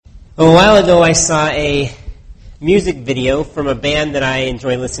A while ago, I saw a music video from a band that I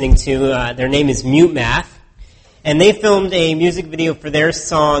enjoy listening to. Their name is Mute Math. And they filmed a music video for their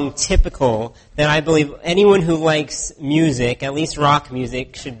song, Typical, that I believe anyone who likes music, at least rock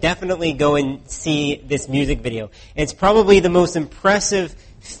music, should definitely go and see this music video. It's probably the most impressive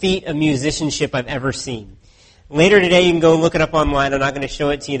feat of musicianship I've ever seen. Later today, you can go look it up online. I'm not going to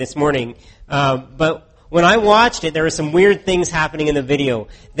show it to you this morning. But when I watched it, there were some weird things happening in the video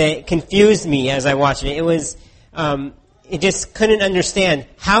that confused me as I watched it. It just couldn't understand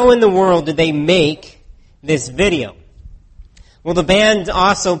how in the world did they make this video. Well, the band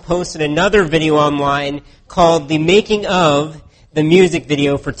also posted another video online called The Making of the Music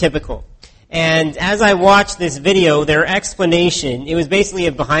Video for Typical. And as I watched this video, their explanation, it was basically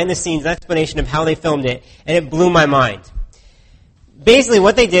a behind-the-scenes explanation of how they filmed it, and it blew my mind. Basically,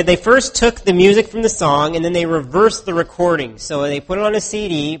 what they did, they first took the music from the song, and then they reversed the recording. So they put it on a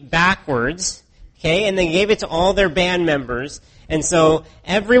CD backwards, okay, and they gave it to all their band members. And so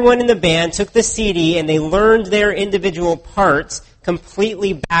everyone in the band took the CD, and they learned their individual parts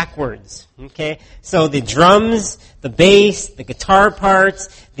completely backwards, okay? So the drums, the bass, the guitar parts,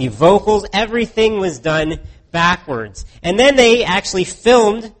 the vocals, everything was done backwards. And then they actually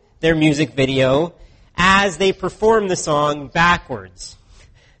filmed their music video as they performed the song backwards.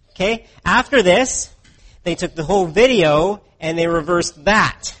 Okay? After this, they took the whole video and they reversed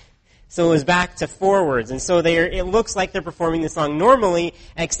that. So it was back to forwards. And so it looks like they're performing the song normally,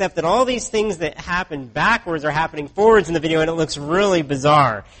 except that all these things that happen backwards are happening forwards in the video, and it looks really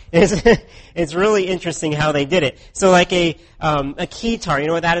bizarre. It's really interesting how they did it. So like a keytar, you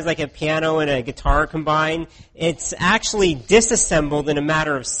know what that is, like a piano and a guitar combined? It's actually disassembled in a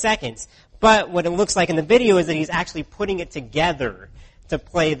matter of seconds. But what it looks like in the video is that he's actually putting it together to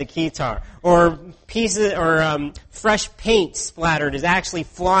play the keytar. Or pieces or fresh paint splattered is actually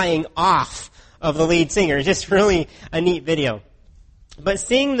flying off of the lead singer. It's just really a neat video. But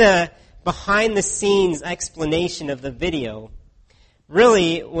seeing the behind-the-scenes explanation of the video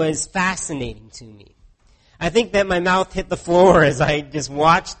really was fascinating to me. I think that my mouth hit the floor as I just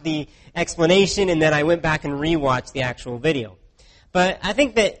watched the explanation, and then I went back and rewatched the actual video. But I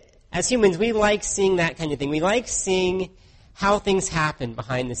think that as humans, we like seeing that kind of thing. We like seeing how things happen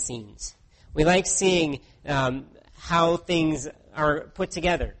behind the scenes. We like seeing how things are put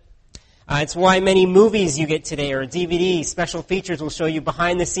together. It's why many movies you get today or DVD special features will show you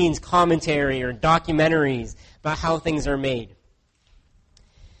behind-the-scenes commentary or documentaries about how things are made.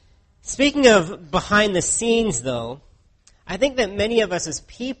 Speaking of behind the scenes, though, I think that many of us as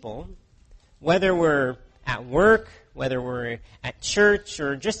people, whether we're at work, whether we're at church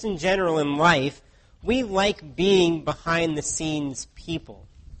or just in general in life, we like being behind-the-scenes people.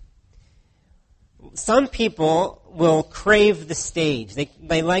 Some people will crave the stage.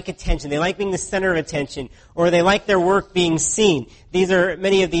 They like attention. They like being the center of attention, or they like their work being seen. These are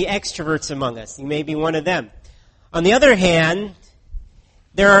many of the extroverts among us. You may be one of them. On the other hand,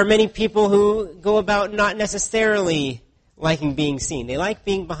 there are many people who go about not necessarily liking being seen. They like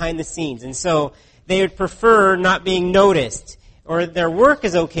being behind the scenes, and so they would prefer not being noticed, or their work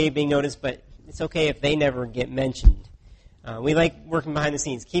is okay being noticed, but it's okay if they never get mentioned. We like working behind the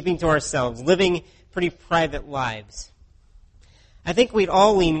scenes, keeping to ourselves, living pretty private lives. I think we'd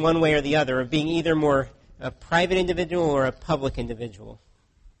all lean one way or the other of being either more a private individual or a public individual.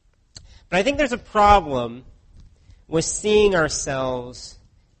 But I think there's a problem with seeing ourselves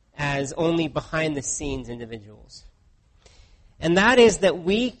as only behind-the-scenes individuals. And that is that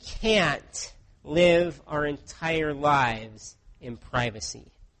we can't live our entire lives in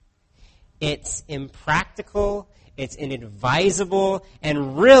privacy. It's impractical, it's inadvisable,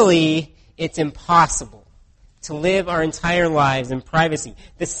 and really, it's impossible to live our entire lives in privacy.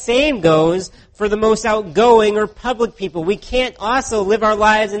 The same goes for the most outgoing or public people. We can't also live our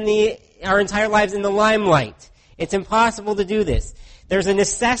entire lives in the limelight. It's impossible to do this. There's a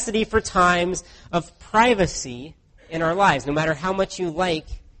necessity for times of privacy in our lives, no matter how much you like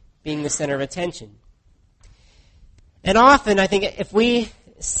being the center of attention. And often, I think if we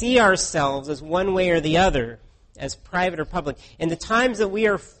see ourselves as one way or the other, as private or public, in the times that we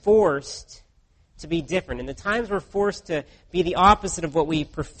are forced to be different, in the times we're forced to be the opposite of what we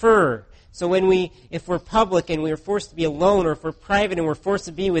prefer. So if we're public and we're forced to be alone, or if we're private and we're forced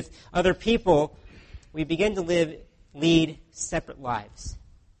to be with other people, we begin to lead separate lives.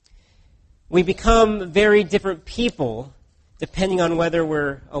 We become very different people depending on whether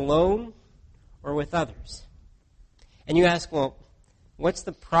we're alone or with others. And you ask, well, what's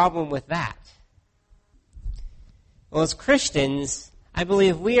the problem with that? Well, as Christians, I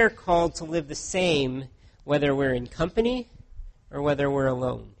believe we are called to live the same whether we're in company or whether we're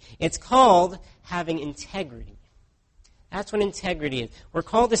alone. It's called having integrity. That's what integrity is. We're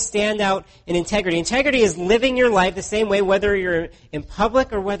called to stand out in integrity. Integrity is living your life the same way whether you're in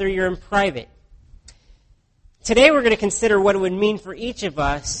public or whether you're in private. Today we're going to consider what it would mean for each of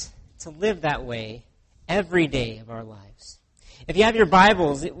us to live that way every day of our lives. If you have your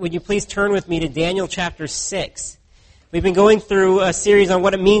Bibles, would you please turn with me to Daniel chapter 6. We've been going through a series on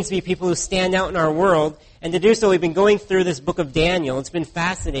what it means to be people who stand out in our world, and to do so we've been going through this book of Daniel. It's been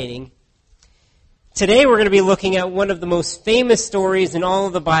fascinating. Today we're going to be looking at one of the most famous stories in all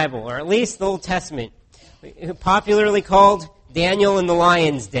of the Bible, or at least the Old Testament, popularly called Daniel in the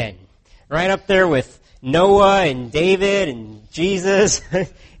Lion's Den. Right up there with Noah and David and Jesus.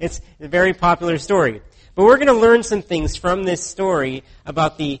 It's a very popular story. But we're going to learn some things from this story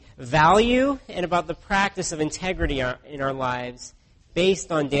about the value and about the practice of integrity in our lives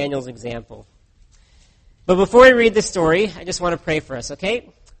based on Daniel's example. But before we read the story, I just want to pray for us,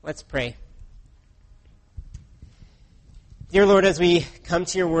 okay? Let's pray. Dear Lord, as we come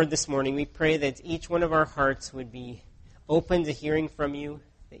to your word this morning, we pray that each one of our hearts would be open to hearing from you,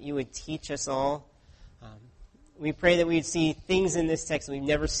 that you would teach us all. We pray that we would see things in this text that we've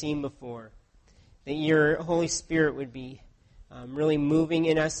never seen before, that your Holy Spirit would be really moving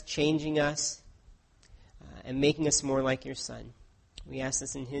in us, changing us, and making us more like your Son. We ask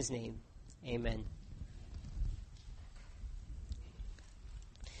this in his name. Amen.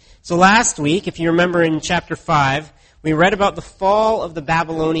 So last week, if you remember in chapter 5, we read about the fall of the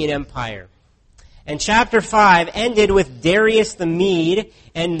Babylonian Empire. And chapter 5 ended with Darius the Mede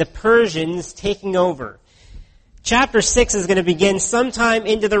and the Persians taking over. Chapter 6 is going to begin sometime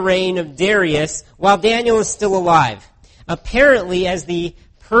into the reign of Darius while Daniel is still alive. Apparently, as the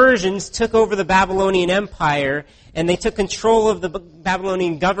Persians took over the Babylonian Empire and they took control of the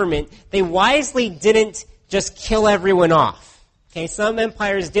Babylonian government, they wisely didn't just kill everyone off. Okay, some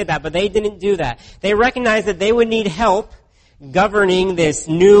empires did that, but they didn't do that. They recognized that they would need help governing this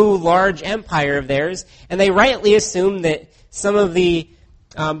new large empire of theirs, and they rightly assumed that some of the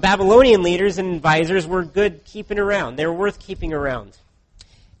Babylonian leaders and advisors were good keeping around. They were worth keeping around.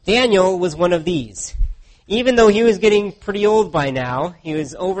 Daniel was one of these. Even though he was getting pretty old by now, he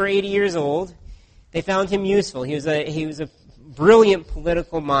was over 80 years old, they found him useful. He was a brilliant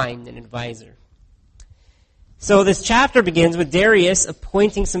political mind and advisor. So this chapter begins with Darius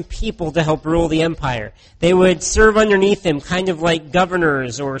appointing some people to help rule the empire. They would serve underneath him, kind of like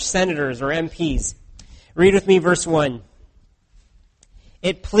governors or senators or MPs. Read with me verse 1.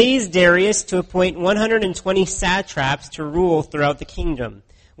 It pleased Darius to appoint 120 satraps to rule throughout the kingdom,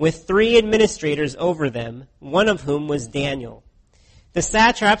 with 3 administrators over them, one of whom was Daniel. The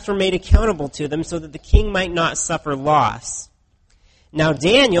satraps were made accountable to them so that the king might not suffer loss. Now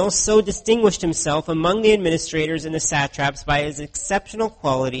Daniel so distinguished himself among the administrators and the satraps by his exceptional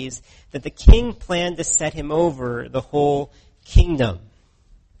qualities that the king planned to set him over the whole kingdom.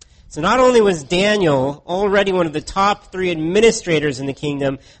 So not only was Daniel already one of the top 3 administrators in the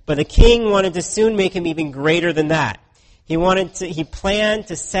kingdom, but the king wanted to soon make him even greater than that. He planned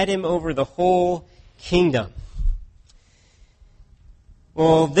to set him over the whole kingdom.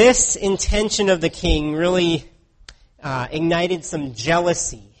 Well, this intention of the king really ignited some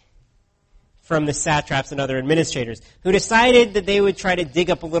jealousy from the satraps and other administrators, who decided that they would try to dig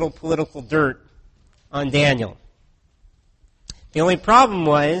up a little political dirt on Daniel. The only problem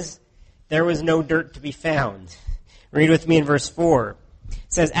was there was no dirt to be found. Read with me in verse 4. It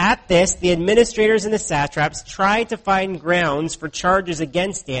says, At this, the administrators and the satraps tried to find grounds for charges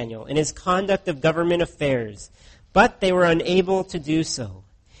against Daniel in his conduct of government affairs, but they were unable to do so.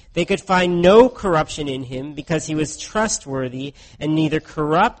 They could find no corruption in him because he was trustworthy and neither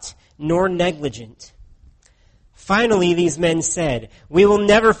corrupt nor negligent. Finally, these men said, We will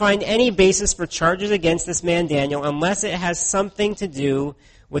never find any basis for charges against this man Daniel unless it has something to do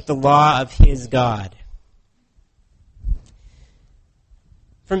with the law of his God.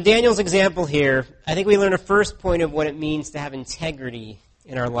 From Daniel's example here, I think we learn a first point of what it means to have integrity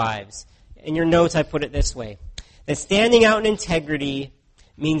in our lives. In your notes, I put it this way, that standing out in integrity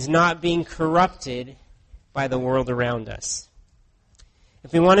means not being corrupted by the world around us.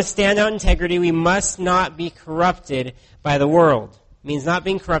 If we want to stand out in integrity, we must not be corrupted by the world. It means not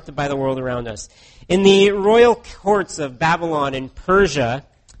being corrupted by the world around us. In the royal courts of Babylon and Persia,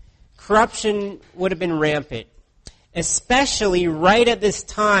 corruption would have been rampant, especially right at this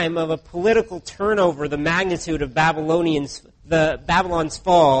time of a political turnover, the magnitude of Babylon's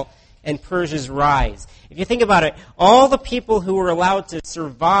fall and Persia's rise. If you think about it, all the people who were allowed to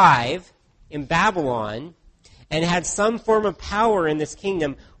survive in Babylon and had some form of power in this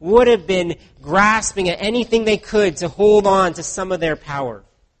kingdom would have been grasping at anything they could to hold on to some of their power.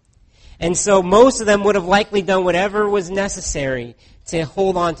 And so most of them would have likely done whatever was necessary to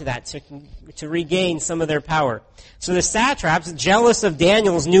hold on to that, to regain some of their power. So the satraps, jealous of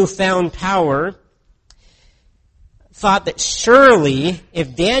Daniel's newfound power, thought that surely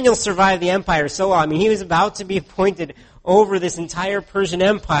if Daniel survived the empire so long, he was about to be appointed over this entire Persian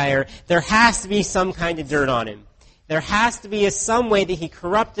Empire, there has to be some kind of dirt on him. There has to be some way that he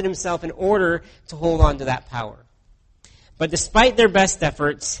corrupted himself in order to hold on to that power. But despite their best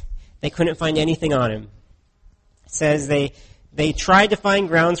efforts, they couldn't find anything on him. It says they tried to find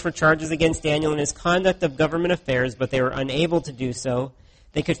grounds for charges against Daniel in his conduct of government affairs, but they were unable to do so.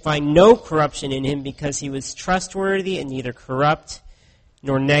 They could find no corruption in him because he was trustworthy and neither corrupt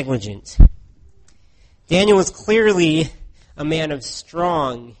nor negligent. Daniel was clearly a man of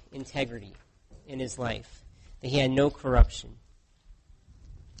strong integrity in his life, that he had no corruption.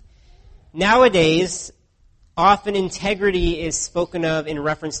 Nowadays, often integrity is spoken of in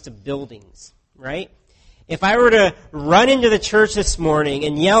reference to buildings, right? If I were to run into the church this morning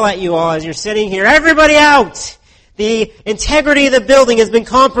and yell at you all as you're sitting here, everybody out! The integrity of the building has been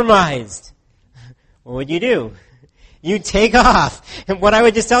compromised. What would you do? You'd take off. And what I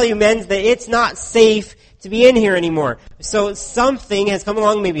would just tell you, men, is that it's not safe to be in here anymore. So something has come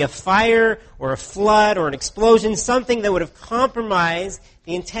along, maybe a fire or a flood or an explosion, something that would have compromised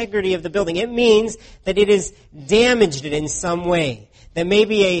the integrity of the building. It means that it has damaged it in some way. That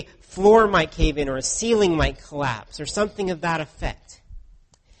maybe a floor might cave in or a ceiling might collapse or something of that effect.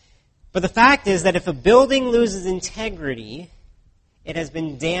 But the fact is that if a building loses integrity, it has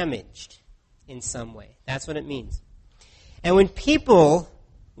been damaged in some way. That's what it means. And when people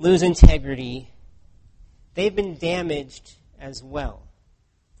lose integrity, they've been damaged as well.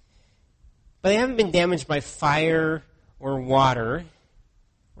 But they haven't been damaged by fire or water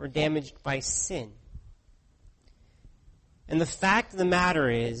or damaged by sin. And the fact of the matter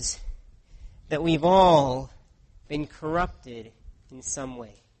is that we've all been corrupted in some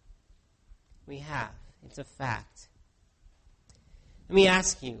way. We have. It's a fact. Let me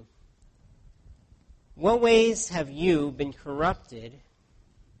ask you, what ways have you been corrupted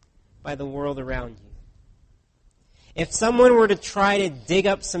by the world around you? If someone were to try to dig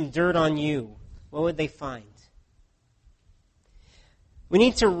up some dirt on you, what would they find? We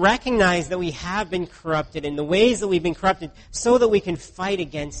need to recognize that we have been corrupted in the ways that we've been corrupted so that we can fight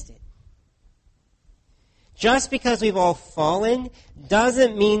against it. Just because we've all fallen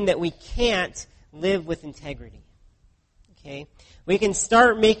doesn't mean that we can't live with integrity. Okay? We can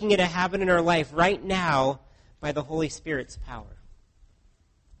start making it a habit in our life right now by the Holy Spirit's power.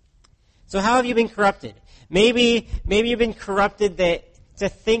 So how have you been corrupted? Maybe you've been corrupted to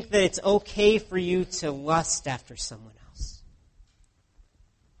think that it's okay for you to lust after someone else.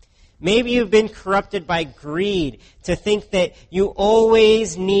 Maybe you've been corrupted by greed, to think that you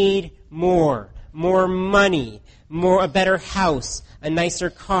always need more money, a better house, a nicer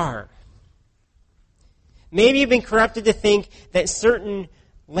car. Maybe you've been corrupted to think that certain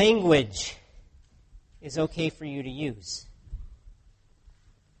language is okay for you to use.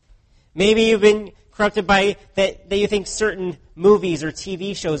 Maybe you've been corrupted by that you think certain movies or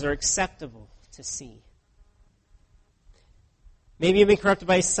TV shows are acceptable to see. Maybe you've been corrupted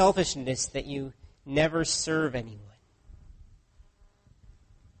by selfishness that you never serve anyone.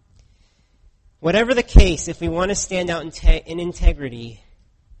 Whatever the case, if we want to stand out in integrity,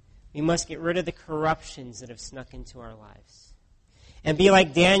 we must get rid of the corruptions that have snuck into our lives. And be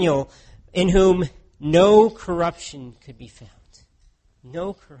like Daniel, in whom no corruption could be found.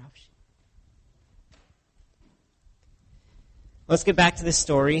 No corruption. Let's get back to the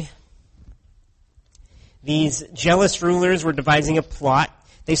story. These jealous rulers were devising a plot.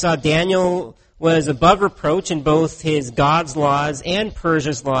 They saw Daniel was above reproach in both his God's laws and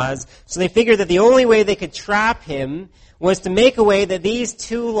Persia's laws, so they figured that the only way they could trap him was to make a way that these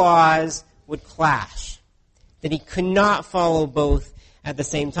two laws would clash, that he could not follow both at the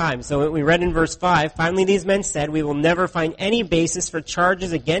same time. So we read in verse 5, finally these men said, we will never find any basis for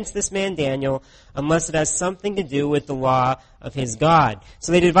charges against this man Daniel unless it has something to do with the law of his God.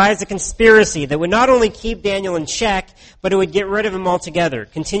 So they devised a conspiracy that would not only keep Daniel in check, but it would get rid of him altogether.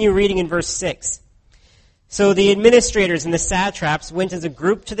 Continue reading in verse 6. So the administrators and the satraps went as a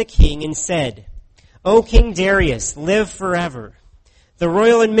group to the king and said, O King Darius, live forever. The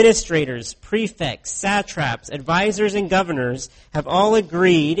royal administrators, prefects, satraps, advisors, and governors have all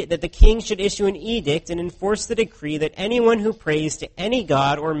agreed that the king should issue an edict and enforce the decree that anyone who prays to any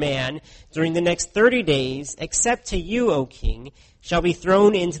god or man during the next 30 days, except to you, O king, shall be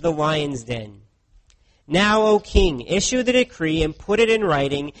thrown into the lion's den. Now, O king, issue the decree and put it in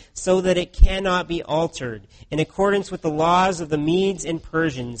writing so that it cannot be altered, in accordance with the laws of the Medes and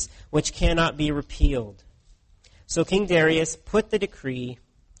Persians, which cannot be repealed. So King Darius put the decree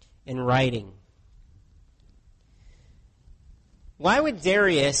in writing. Why would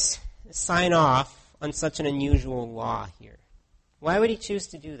Darius sign off on such an unusual law here? Why would he choose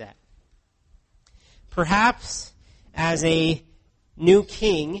to do that? Perhaps as a new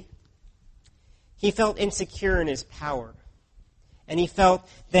king, he felt insecure in his power. And he felt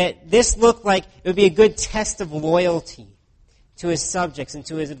that this looked like it would be a good test of loyalty to his subjects and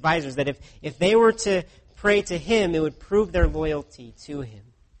to his advisors, that if they were to pray to him, it would prove their loyalty to him.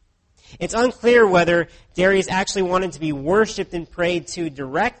 It's unclear whether Darius actually wanted to be worshipped and prayed to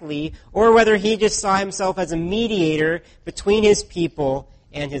directly, or whether he just saw himself as a mediator between his people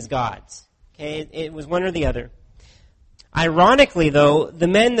and his gods. Okay, it was one or the other. Ironically, though, the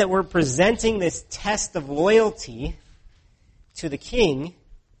men that were presenting this test of loyalty to the king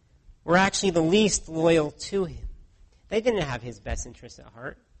were actually the least loyal to him. They didn't have his best interests at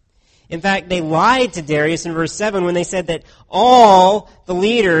heart. In fact, they lied to Darius in verse 7 when they said that all the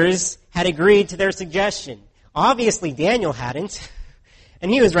leaders had agreed to their suggestion. Obviously, Daniel hadn't,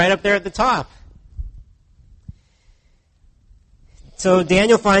 and he was right up there at the top. So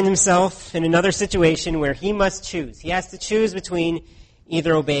Daniel finds himself in another situation where he must choose. He has to choose between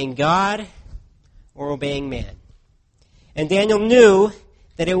either obeying God or obeying man. And Daniel knew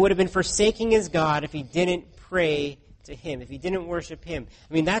that it would have been forsaking his God if he didn't pray to him, if he didn't worship him.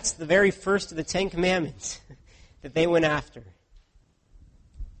 I mean, that's the very first of the 10 Commandments that they went after.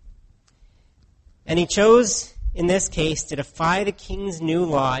 And he chose, in this case, to defy the king's new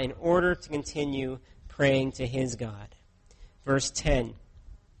law in order to continue praying to his God. Verse 10.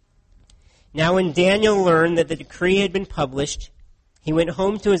 Now when Daniel learned that the decree had been published, he went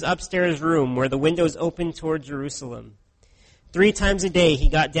home to his upstairs room where the windows opened toward Jerusalem. 3 times a day he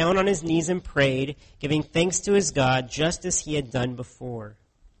got down on his knees and prayed, giving thanks to his God, just as he had done before.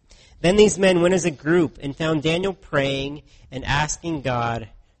 Then these men went as a group and found Daniel praying and asking God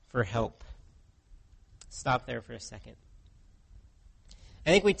for help. Stop there for a second. I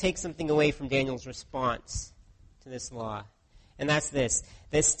think we take something away from Daniel's response to this law. And that's this,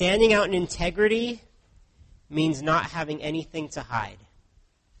 that standing out in integrity means not having anything to hide.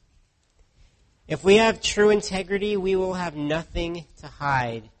 If we have true integrity, we will have nothing to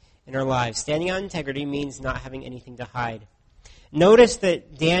hide in our lives. Standing out in integrity means not having anything to hide. Notice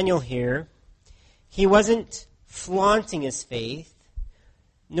that Daniel here, he wasn't flaunting his faith,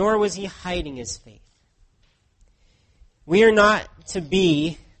 nor was he hiding his faith. We are not to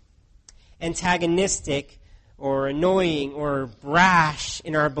be antagonistic or annoying or brash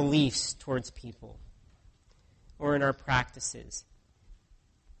in our beliefs towards people or in our practices.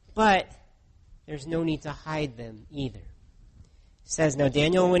 But there's no need to hide them either. It says, now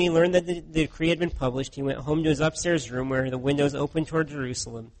Daniel, when he learned that the decree had been published, he went home to his upstairs room where the windows opened toward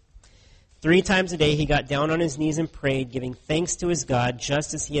Jerusalem. 3 times a day he got down on his knees and prayed, giving thanks to his God,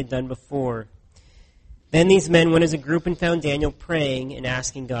 just as he had done before. Then these men went as a group and found Daniel praying and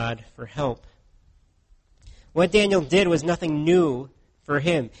asking God for help. What Daniel did was nothing new for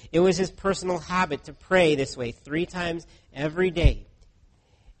him. It was his personal habit to pray this way 3 times every day.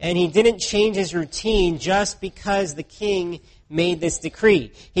 And he didn't change his routine just because the king made this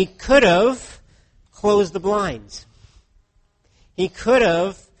decree. He could have closed the blinds. He could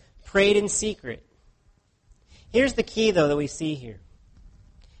have prayed in secret. Here's the key, though, that we see here.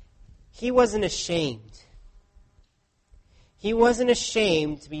 He wasn't ashamed. He wasn't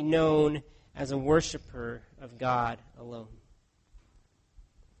ashamed to be known as a worshiper of God alone.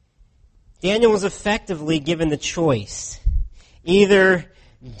 Daniel was effectively given the choice. Either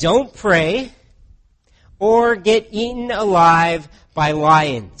don't pray or get eaten alive by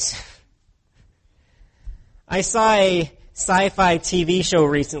lions. I saw a sci-fi TV show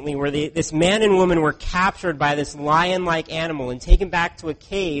recently where this man and woman were captured by this lion-like animal and taken back to a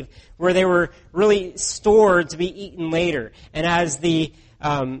cave where they were really stored to be eaten later. And as the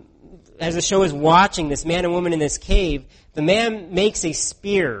show is watching this man and woman in this cave, the man makes a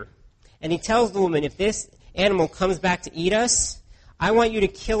spear. And he tells the woman, if this animal comes back to eat us, I want you to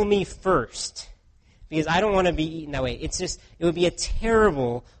kill me first. Because I don't want to be eaten that way. It would be a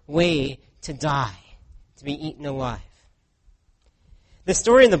terrible way to die, to be eaten alive. The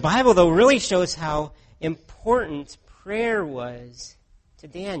story in the Bible, though, really shows how important prayer was to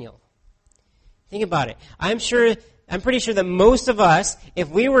Daniel. Think about it. I'm pretty sure that most of us, if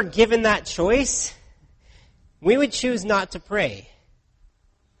we were given that choice, we would choose not to pray.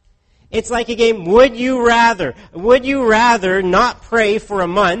 It's like a game, would you rather not pray for a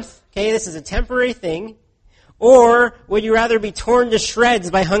month Okay, this is a temporary thing. Or would you rather be torn to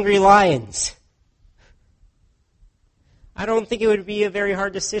shreds by hungry lions? I don't think it would be a very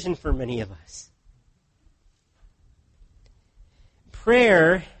hard decision for many of us.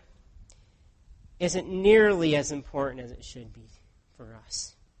 Prayer isn't nearly as important as it should be for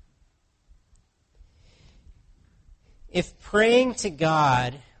us. If praying to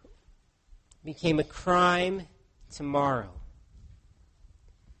God became a crime tomorrow,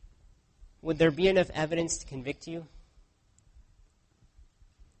 would there be enough evidence to convict you?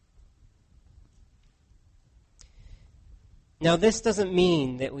 Now, this doesn't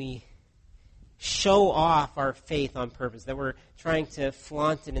mean that we show off our faith on purpose, that we're trying to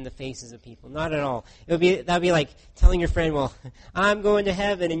flaunt it in the faces of people. Not at all. That would be like telling your friend, well, I'm going to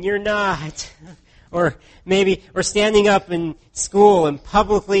heaven and you're not. Or maybe we're standing up in school and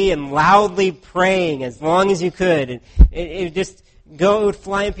publicly and loudly praying as long as you could. And it just would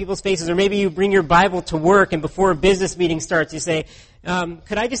fly in people's faces. Or maybe you bring your Bible to work and before a business meeting starts you say,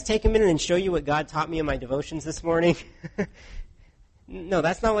 could I just take a minute and show you what God taught me in my devotions this morning? No,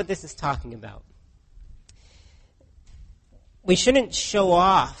 that's not what this is talking about. We shouldn't show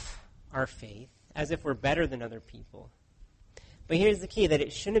off our faith as if we're better than other people. But here's the key, that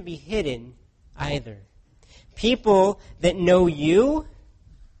it shouldn't be hidden either. People that know you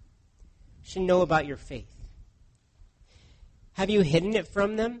should know about your faith. Have you hidden it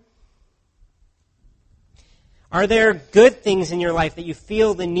from them? Are there good things in your life that you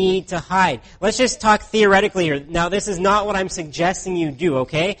feel the need to hide? Let's just talk theoretically here. Now, this is not what I'm suggesting you do,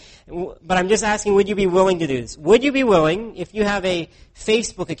 okay? But I'm just asking, would you be willing to do this? Would you be willing, if you have a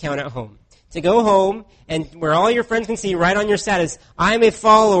Facebook account at home, to go home and where all your friends can see right on your status, I'm a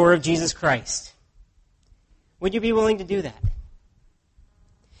follower of Jesus Christ? Would you be willing to do that?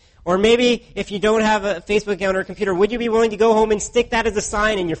 Or maybe if you don't have a Facebook account or a computer, would you be willing to go home and stick that as a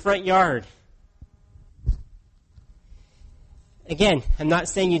sign in your front yard? Again, I'm not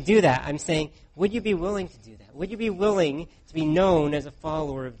saying you do that. I'm saying, would you be willing to do that? Would you be willing to be known as a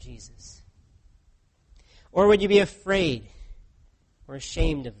follower of Jesus? Or would you be afraid or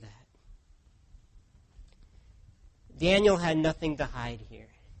ashamed of that? Daniel had nothing to hide here.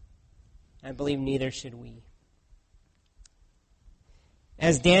 I believe neither should we.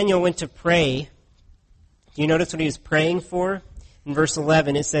 As Daniel went to pray, do you notice what he was praying for? In verse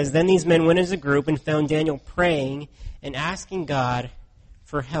 11, it says, Then these men went as a group and found Daniel praying and asking God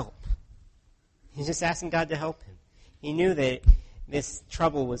for help. He's just asking God to help him. He knew that this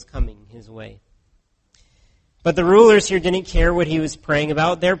trouble was coming his way. But the rulers here didn't care what he was praying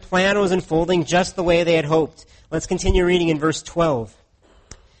about. Their plan was unfolding just the way they had hoped. Let's continue reading in verse 12.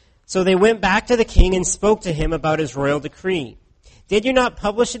 So they went back to the king and spoke to him about his royal decree. Did you not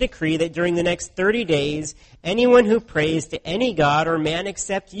publish a decree that during the next 30 days, anyone who prays to any god or man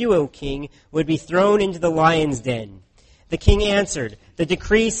except you, O king, would be thrown into the lion's den? The king answered, The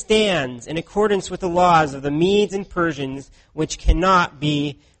decree stands in accordance with the laws of the Medes and Persians, which cannot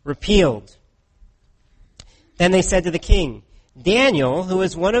be repealed. Then they said to the king, Daniel, who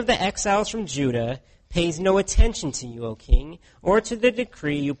is one of the exiles from Judah, pays no attention to you, O king, or to the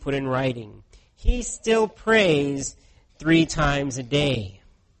decree you put in writing. He still prays 3 times a day.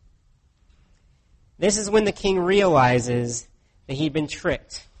 This is when the king realizes that he'd been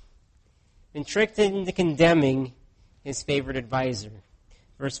tricked. Been tricked into condemning his favorite advisor.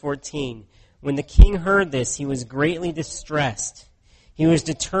 Verse 14. When the king heard this, he was greatly distressed. He was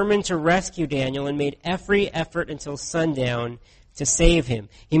determined to rescue Daniel and made every effort until sundown to save him.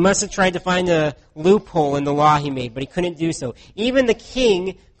 He must have tried to find a loophole in the law he made, but he couldn't do so. Even the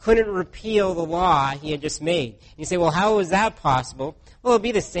king couldn't repeal the law he had just made. You say, well, how is that possible? Well, it'll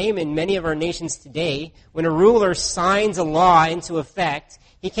be the same in many of our nations today. When a ruler signs a law into effect,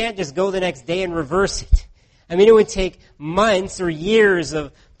 he can't just go the next day and reverse it. I mean, it would take months or years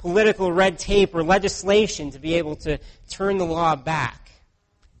of political red tape or legislation to be able to turn the law back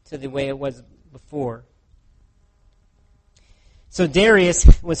to the way it was before. So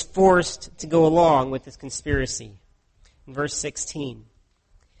Darius was forced to go along with this conspiracy. In verse 16.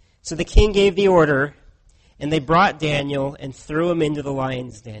 So the king gave the order, and they brought Daniel and threw him into the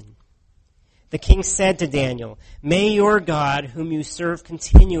lion's den. The king said to Daniel, May your God, whom you serve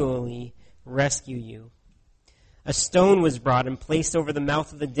continually, rescue you. A stone was brought and placed over the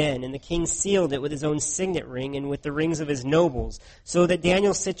mouth of the den, and the king sealed it with his own signet ring and with the rings of his nobles, so that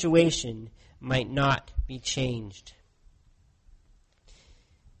Daniel's situation might not be changed.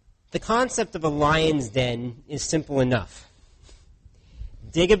 The concept of a lion's den is simple enough.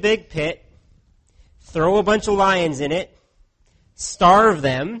 Dig a big pit, throw a bunch of lions in it, starve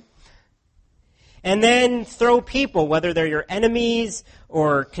them, and then throw people, whether they're your enemies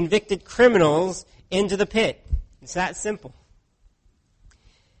or convicted criminals, into the pit. It's that simple.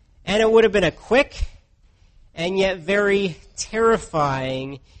 And it would have been a quick and yet very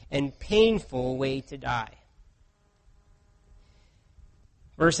terrifying and painful way to die.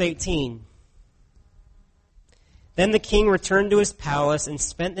 Verse 18. Then the king returned to his palace and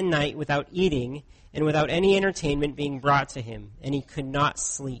spent the night without eating and without any entertainment being brought to him, and he could not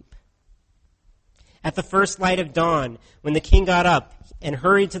sleep. At the first light of dawn, when the king got up and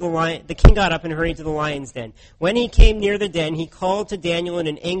hurried to the lion's den. When he came near the den, he called to Daniel in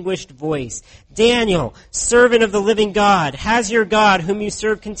an anguished voice, "Daniel, servant of the living God, has your God, whom you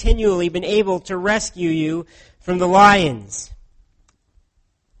serve continually, been able to rescue you from the lions?"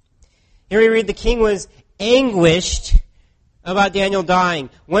 Here we read the king was anguished about Daniel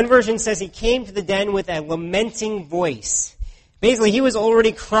dying. One version says he came to the den with a lamenting voice. Basically, he was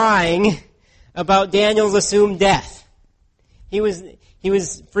already crying about Daniel's assumed death. He was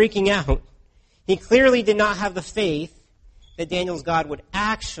freaking out. He clearly did not have the faith that Daniel's God would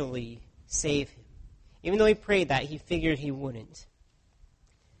actually save him. Even though he prayed that, he figured he wouldn't.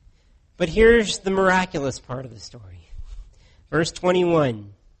 But here's the miraculous part of the story. Verse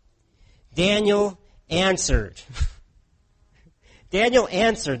 21. Daniel answered. Daniel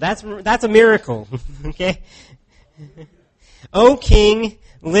answered. That's a miracle. Okay? O king,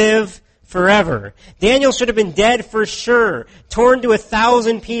 live forever. Daniel should have been dead for sure, torn to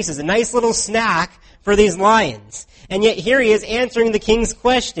 1,000 pieces, a nice little snack for these lions. And yet here he is answering the king's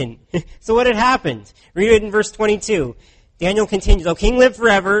question. So what had happened? Read it in verse 22. Daniel continues, O king, live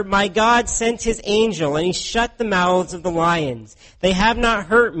forever. My God sent his angel, and he shut the mouths of the lions. They have not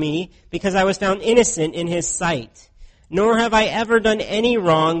hurt me, because I was found innocent in his sight. Nor have I ever done any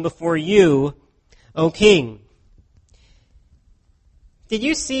wrong before you, O king. Did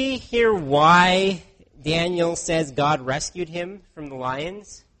you see here why Daniel says God rescued him from the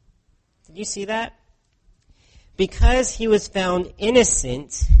lions? Did you see that? Because he was found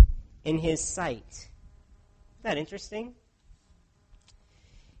innocent in his sight. Isn't that interesting?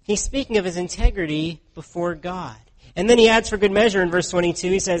 He's speaking of his integrity before God. And then he adds for good measure in verse 22,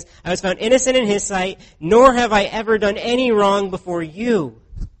 he says, I was found innocent in his sight, nor have I ever done any wrong before you,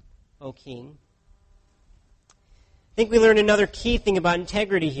 O king. I think we learned another key thing about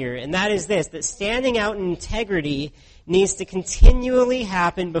integrity here, and that is this, that standing out in integrity needs to continually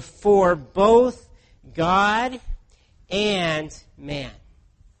happen before both God and man.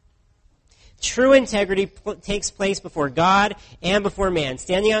 True integrity takes place before God and before man.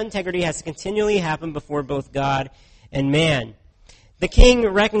 Standing out in integrity has to continually happen before both God and man. The king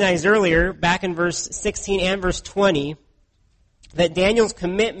recognized earlier, back in verse 16 and verse 20, that Daniel's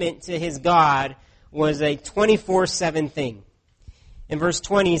commitment to his God was a 24/7 thing. In verse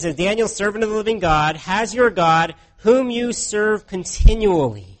 20, he says, Daniel, servant of the living God, has your God, whom you serve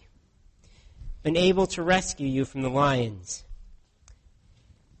continually, been able to rescue you from the lions?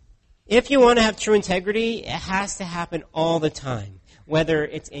 If you want to have true integrity, it has to happen all the time. Whether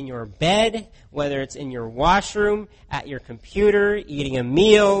it's in your bed, whether it's in your washroom, at your computer, eating a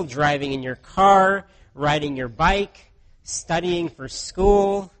meal, driving in your car, riding your bike, studying for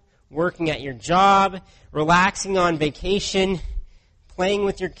school, working at your job, relaxing on vacation, playing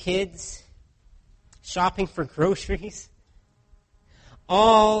with your kids, shopping for groceries.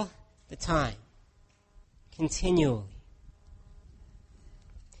 All the time. Continually.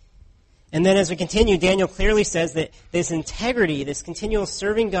 And then as we continue, Daniel clearly says that this integrity, this continual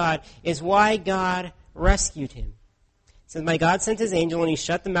serving God, is why God rescued him. It says, my God sent his angel and he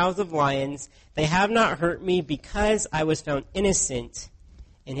shut the mouths of lions. They have not hurt me because I was found innocent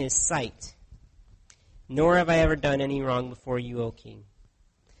in his sight. Nor have I ever done any wrong before you, O king.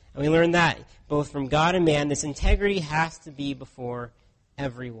 And we learn that both from God and man, this integrity has to be before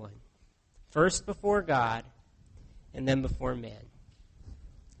everyone. First before God, and then before man.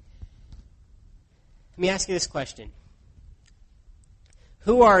 Let me ask you this question.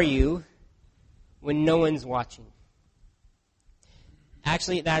 Who are you when no one's watching?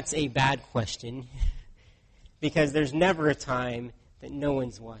 Actually, that's a bad question because there's never a time that no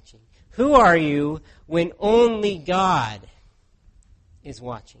one's watching. Who are you when only God is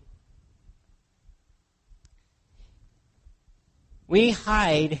watching? We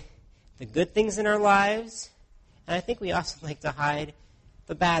hide the good things in our lives, and I think we also like to hide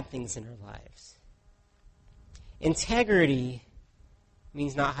the bad things in our lives. Integrity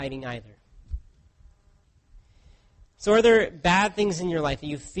means not hiding either. So are there bad things in your life that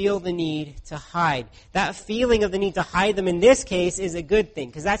you feel the need to hide? That feeling of the need to hide them in this case is a good thing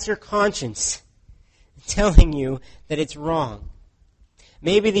because that's your conscience telling you that it's wrong.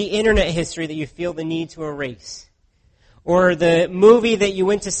 Maybe the internet history that you feel the need to erase. Or the movie that you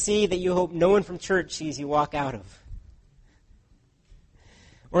went to see that you hope no one from church sees you walk out of.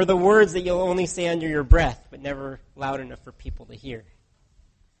 Or the words that you'll only say under your breath, but never loud enough for people to hear.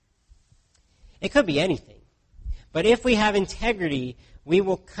 It could be anything. But if we have integrity, we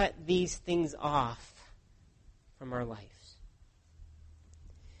will cut these things off from our lives.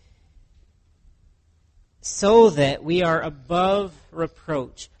 So that we are above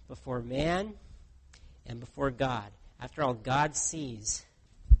reproach before man and before God. After all, God sees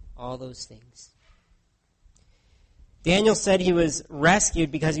all those things. Daniel said he was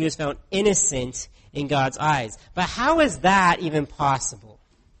rescued because he was found innocent in God's eyes. But how is that even possible?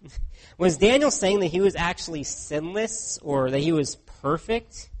 Was Daniel saying that he was actually sinless or that he was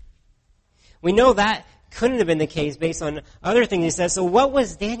perfect? We know that couldn't have been the case based on other things he says. So what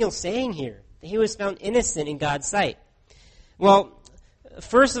was Daniel saying here? That he was found innocent in God's sight. Well,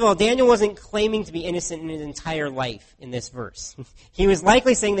 first of all, Daniel wasn't claiming to be innocent in his entire life in this verse. He was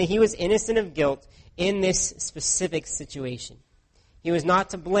likely saying that he was innocent of guilt in this specific situation. He was not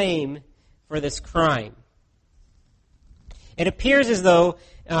to blame for this crime. It appears as though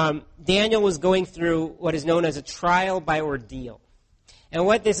Daniel was going through what is known as a trial by ordeal. And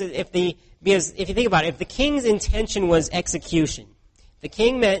what this is, because if you think about it, if the king's intention was execution, the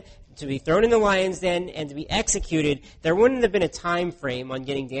king meant to be thrown in the lion's den and to be executed, there wouldn't have been a time frame on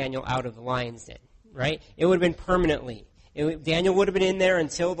getting Daniel out of the lion's den, right? It would have been permanently. Daniel would have been in there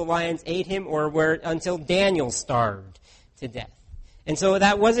until the lions ate him or until Daniel starved to death. And so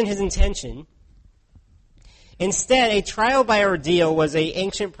that wasn't his intention. Instead, a trial by ordeal was an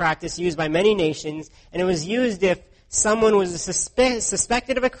ancient practice used by many nations, and it was used if someone was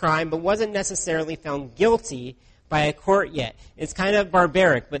suspected of a crime but wasn't necessarily found guilty by a court yet. It's kind of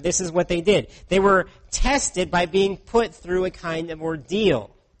barbaric, but this is what they did. They were tested by being put through a kind of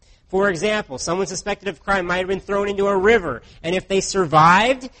ordeal. For example, someone suspected of crime might have been thrown into a river, and if they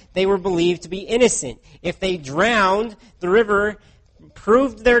survived, they were believed to be innocent. If they drowned, the river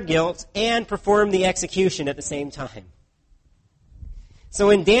proved their guilt and performed the execution at the same time. So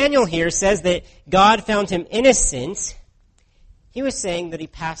when Daniel here says that God found him innocent, he was saying that he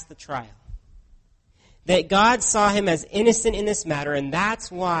passed the trial. That God saw him as innocent in this matter, and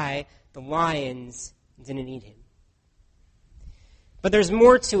that's why the lions didn't eat him. But there's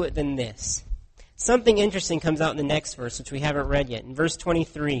more to it than this. Something interesting comes out in the next verse, which we haven't read yet. In verse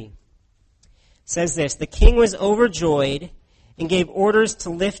 23, it says this: "The king was overjoyed and gave orders to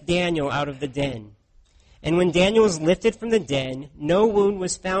lift Daniel out of the den. And when Daniel was lifted from the den, no wound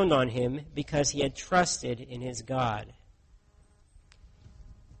was found on him because he had trusted in his God."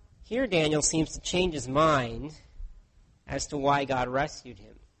 Here Daniel seems to change his mind as to why God rescued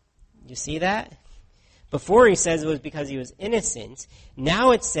him. You see that? Before he says it was because he was innocent.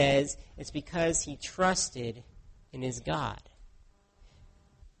 Now it says it's because he trusted in his God.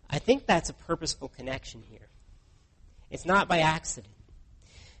 I think that's a purposeful connection here. It's not by accident.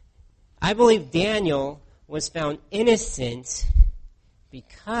 I believe Daniel was found innocent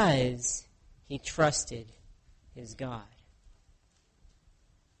because he trusted his God.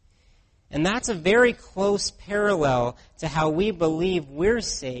 And that's a very close parallel to how we believe we're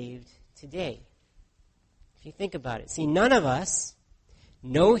saved today. If you think about it. See, none of us,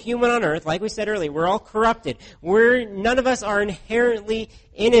 no human on earth, like we said earlier, we're all corrupted. None of us are inherently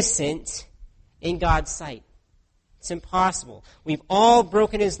innocent in God's sight. It's impossible. We've all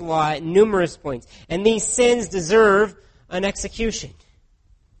broken his law at numerous points. And these sins deserve an execution.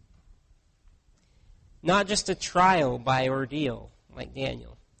 Not just a trial by ordeal, like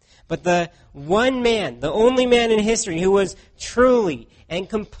Daniel. But the one man, the only man in history who was truly and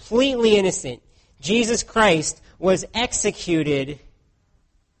completely innocent, Jesus Christ, was executed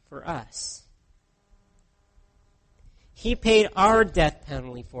for us. He paid our death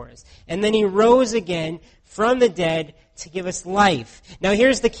penalty for us. And then he rose again from the dead to give us life. Now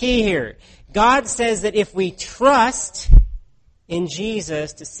here's the key here. God says that if we trust in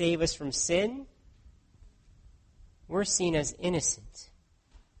Jesus to save us from sin, we're seen as innocent.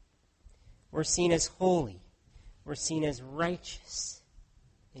 We're seen as holy. We're seen as righteous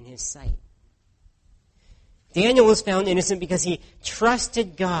in his sight. Daniel was found innocent because he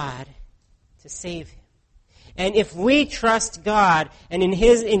trusted God to save him. And if we trust God and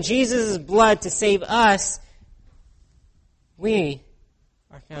in Jesus' blood to save us, we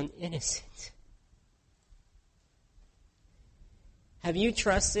are found innocent. Have you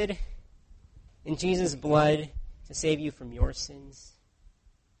trusted in Jesus' blood to save you from your sins?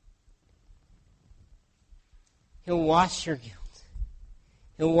 He'll wash your guilt.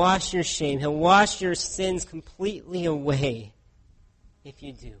 He'll wash your shame. He'll wash your sins completely away. if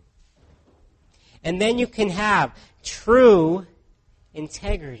you do. And then you can have true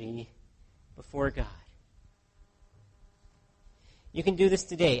integrity before God. You can do this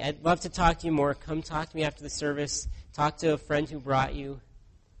today. I'd love to talk to you more. Come talk to me after the service. Talk to a friend who brought you.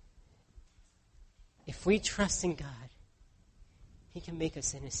 If we trust in God, He can make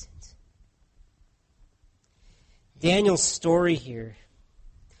us innocent. Daniel's story here,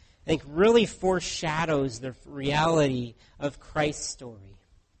 I think, really foreshadows the reality of Christ's story.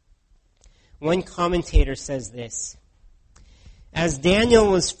 One commentator says this: as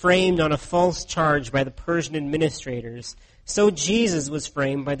Daniel was framed on a false charge by the Persian administrators, so Jesus was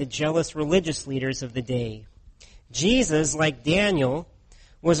framed by the jealous religious leaders of the day. Jesus, like Daniel,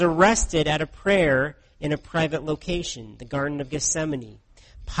 was arrested at a prayer in a private location, the Garden of Gethsemane.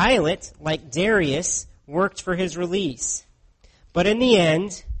 Pilate, like Darius, worked for his release. But in the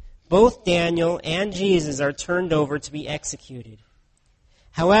end, both Daniel and Jesus are turned over to be executed.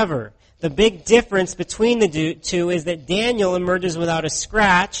 However, the big difference between the two is that Daniel emerges without a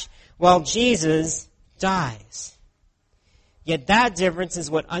scratch, while Jesus dies. Yet that difference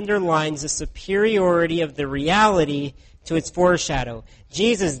is what underlines the superiority of the reality to its foreshadow.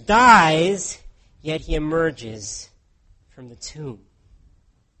 Jesus dies, yet he emerges from the tomb.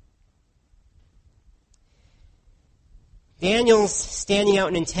 Daniel's standing out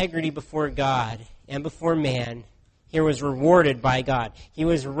in integrity before God and before man here was rewarded by God. He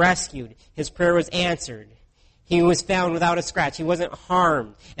was rescued. His prayer was answered. He was found without a scratch. He wasn't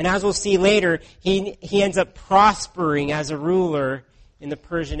harmed. And as we'll see later, he ends up prospering as a ruler in the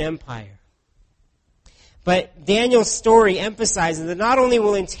Persian Empire. But Daniel's story emphasizes that not only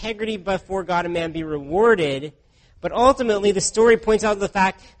will integrity before God and man be rewarded, but ultimately the story points out the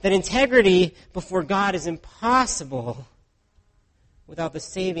fact that integrity before God is impossible without the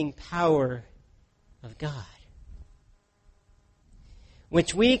saving power of God,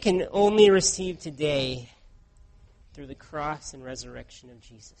 which we can only receive today through the cross and resurrection of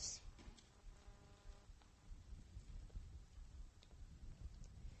Jesus.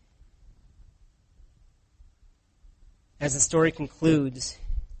 As the story concludes,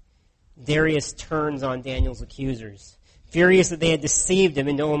 Darius turns on Daniel's accusers. Furious that they had deceived him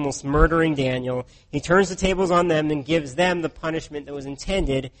into almost murdering Daniel, he turns the tables on them and gives them the punishment that was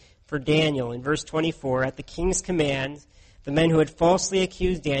intended for Daniel. In verse 24, at the king's command, the men who had falsely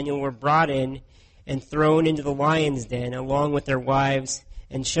accused Daniel were brought in and thrown into the lion's den along with their wives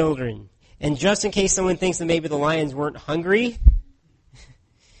and children. And just in case someone thinks that maybe the lions weren't hungry,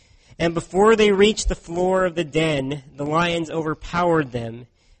 and before they reached the floor of the den, the lions overpowered them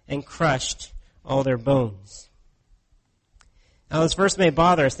and crushed all their bones. Now, this verse may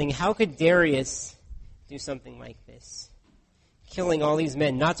bother us, thinking, how could Darius do something like this? Killing all these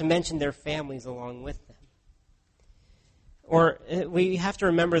men, not to mention their families along with them. Or we have to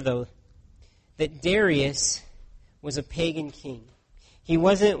remember, though, that Darius was a pagan king. He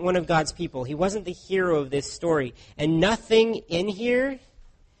wasn't one of God's people. He wasn't the hero of this story. And nothing in here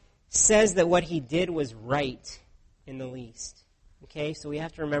says that what he did was right in the least. Okay, so we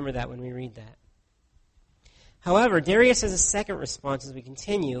have to remember that when we read that. However, Darius has a second response as we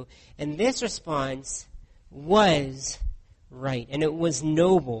continue, and this response was right, and it was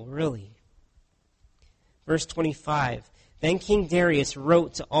noble, really. Verse 25, then King Darius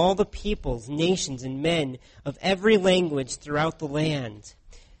wrote to all the peoples, nations, and men of every language throughout the land.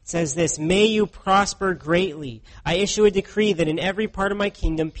 It says this, may you prosper greatly. I issue a decree that in every part of my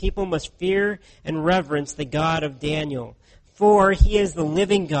kingdom people must fear and reverence the God of Daniel. For he is the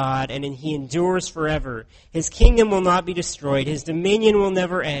living God, and he endures forever. His kingdom will not be destroyed. His dominion will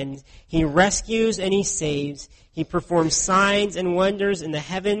never end. He rescues and he saves. He performs signs and wonders in the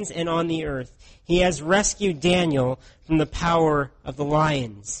heavens and on the earth. He has rescued Daniel from the power of the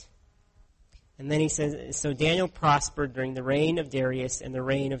lions. And then he says, so Daniel prospered during the reign of Darius and the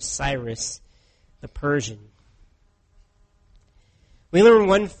reign of Cyrus the Persian. We learn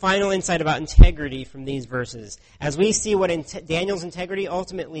one final insight about integrity from these verses, as we see what Daniel's integrity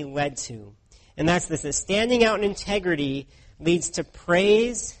ultimately led to. And that's this, that standing out in integrity leads to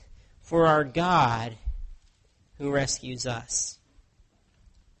praise for our God who rescues us.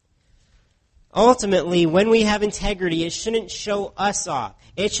 Ultimately, when we have integrity, it shouldn't show us off.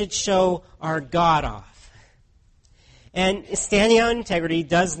 It should show our God off. And standing out in integrity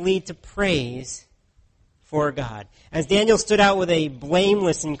does lead to praise for God. As Daniel stood out with a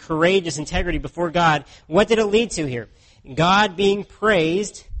blameless and courageous integrity before God, what did it lead to here? God being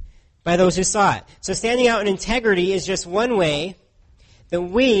praised by those who saw it. So standing out in integrity is just one way that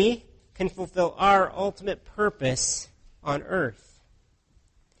we can fulfill our ultimate purpose on earth,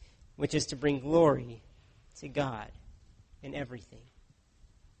 which is to bring glory to God in everything.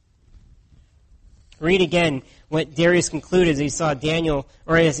 read again what Darius concluded as he saw Daniel,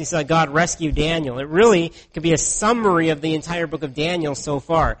 or as he saw God rescue Daniel. It really could be a summary of the entire book of Daniel so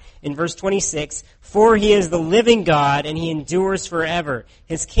far. In verse 26, "For he is the living God, and he endures forever.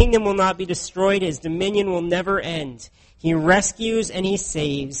 His kingdom will not be destroyed, his dominion will never end. He rescues and he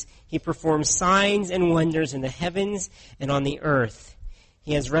saves. He performs signs and wonders in the heavens and on the earth.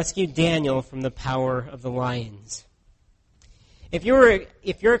 He has rescued Daniel from the power of the lions." If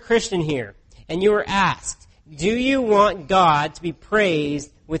you're a Christian here, and you were asked, do you want God to be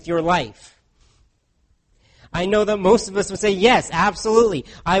praised with your life? I know that most of us would say, yes, absolutely.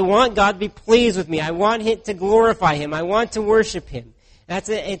 I want God to be pleased with me. I want Him to glorify Him. I want to worship Him.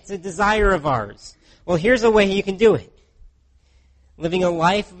 It's a desire of ours. Well, here's a way you can do it. Living a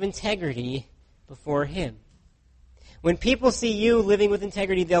life of integrity before Him. When people see you living with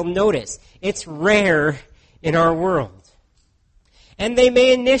integrity, they'll notice it's rare in our world. And they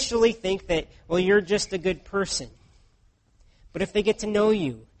may initially think that, well, you're just a good person. But if they get to know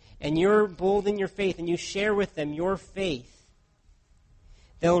you, and you're bold in your faith, and you share with them your faith,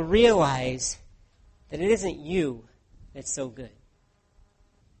 they'll realize that it isn't you that's so good.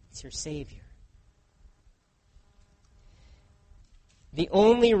 It's your Savior. The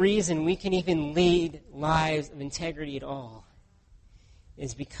only reason we can even lead lives of integrity at all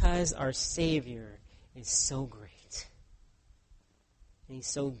is because our Savior is so great. And He's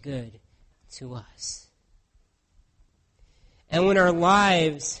so good to us. And when our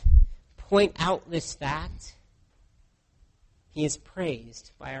lives point out this fact, He is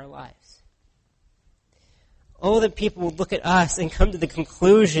praised by our lives. Oh, that people would look at us and come to the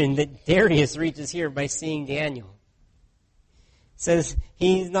conclusion that Darius reaches here by seeing Daniel. It says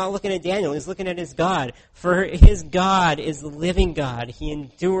he's not looking at Daniel, he's looking at his God. For his God is the living God. He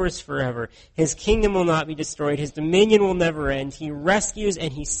endures forever. His kingdom will not be destroyed. His dominion will never end. He rescues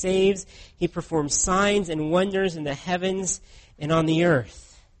and He saves. He performs signs and wonders in the heavens and on the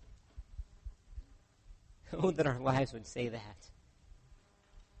earth. Oh, that our lives would say that.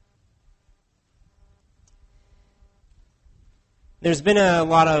 There's been a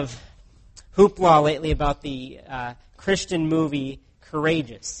lot of hoopla lately about the Christian movie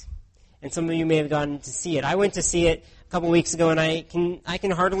Courageous. And some of you may have gone to see it. I went to see it a couple weeks ago, and I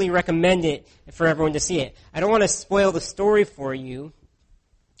can heartily recommend it for everyone to see it. I don't want to spoil the story for you,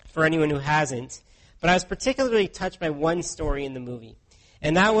 for anyone who hasn't, but I was particularly touched by one story in the movie.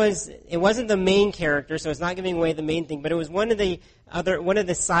 And that was, it wasn't the main character, so it's not giving away the main thing, but it was one of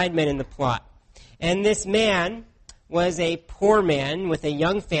the side men in the plot. And this man was a poor man with a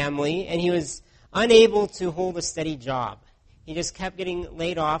young family, and he was unable to hold a steady job. He just kept getting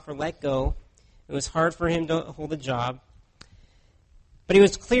laid off or let go. It was hard for him to hold a job. But he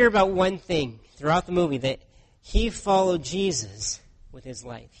was clear about one thing throughout the movie, that he followed Jesus with his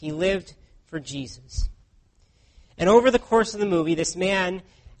life. He lived for Jesus. And over the course of the movie, this man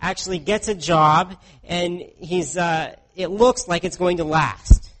actually gets a job, and it looks like it's going to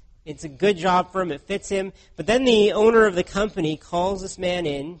last. It's a good job for him. It fits him. But then the owner of the company calls this man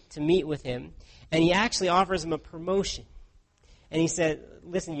in to meet with him, and he actually offers him a promotion. And he said,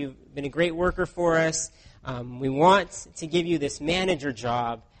 listen, you've been a great worker for us. We want to give you this manager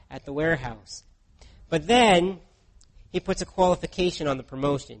job at the warehouse. But then he puts a qualification on the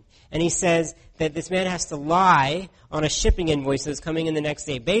promotion. And he says that this man has to lie on a shipping invoice that's coming in the next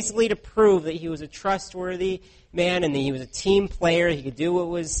day, basically to prove that he was a trustworthy man and that he was a team player. He could do what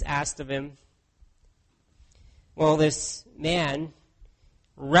was asked of him. Well, this man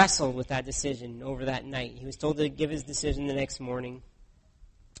wrestled with that decision over that night. He was told to give his decision the next morning.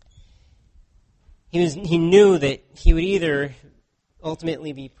 He knew that he would either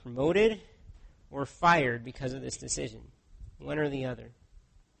ultimately be promoted or fired because of this decision, one or the other.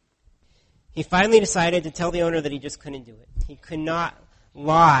 He finally decided to tell the owner that he just couldn't do it. He could not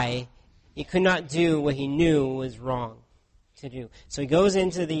lie. He could not do what he knew was wrong to do. So he goes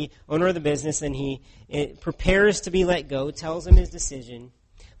into the owner of the business and he prepares to be let go, tells him his decision.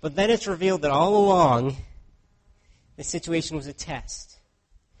 But then it's revealed that all along, the situation was a test.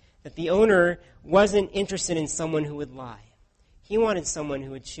 That the owner wasn't interested in someone who would lie. He wanted someone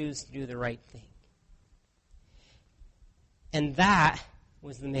who would choose to do the right thing. And that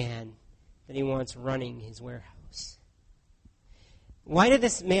was the man that he wants running his warehouse. Why did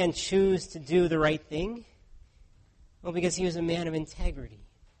this man choose to do the right thing? Well, because he was a man of integrity.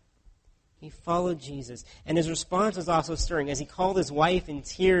 He followed Jesus. And his response was also stirring as he called his wife in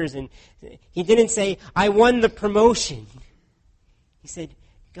tears. And he didn't say, I won the promotion. He said,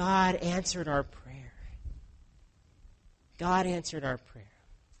 God answered our prayer. God answered our prayer.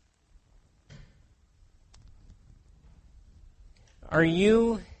 Are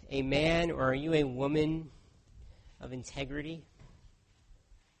you a man or are you a woman of integrity?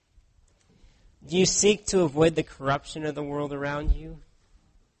 Do you seek to avoid the corruption of the world around you?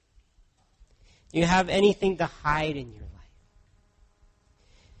 Do you have anything to hide in your life?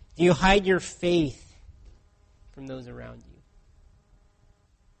 Do you hide your faith from those around you?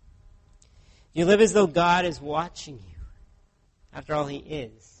 Do you live as though God is watching you? After all, He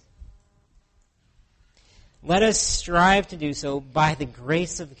is. Let us strive to do so by the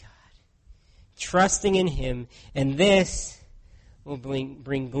grace of God, trusting in Him, and this will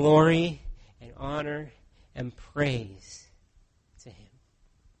bring glory and honor and praise to Him.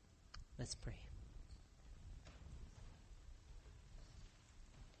 Let's pray.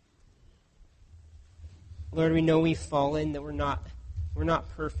 Lord, we know we've fallen, that we're not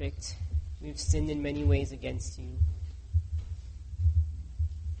perfect. We've sinned in many ways against you.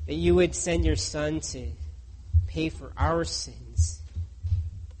 That you would send your Son to pay for our sins,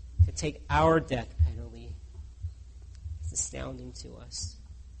 to take our death penalty. It's astounding to us.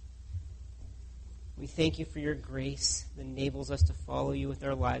 We thank you for your grace that enables us to follow you with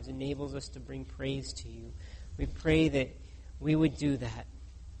our lives, enables us to bring praise to you. We pray that we would do that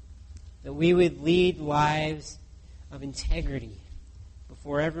we would lead lives of integrity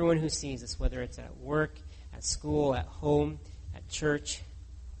before everyone who sees us, whether it's at work, at school, at home, at church,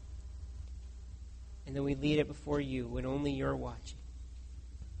 and then we lead it before you when only you're watching.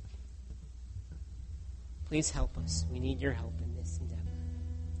 Please help us. We need your help in this endeavor.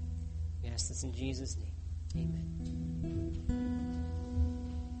 We ask this in Jesus' name. Amen.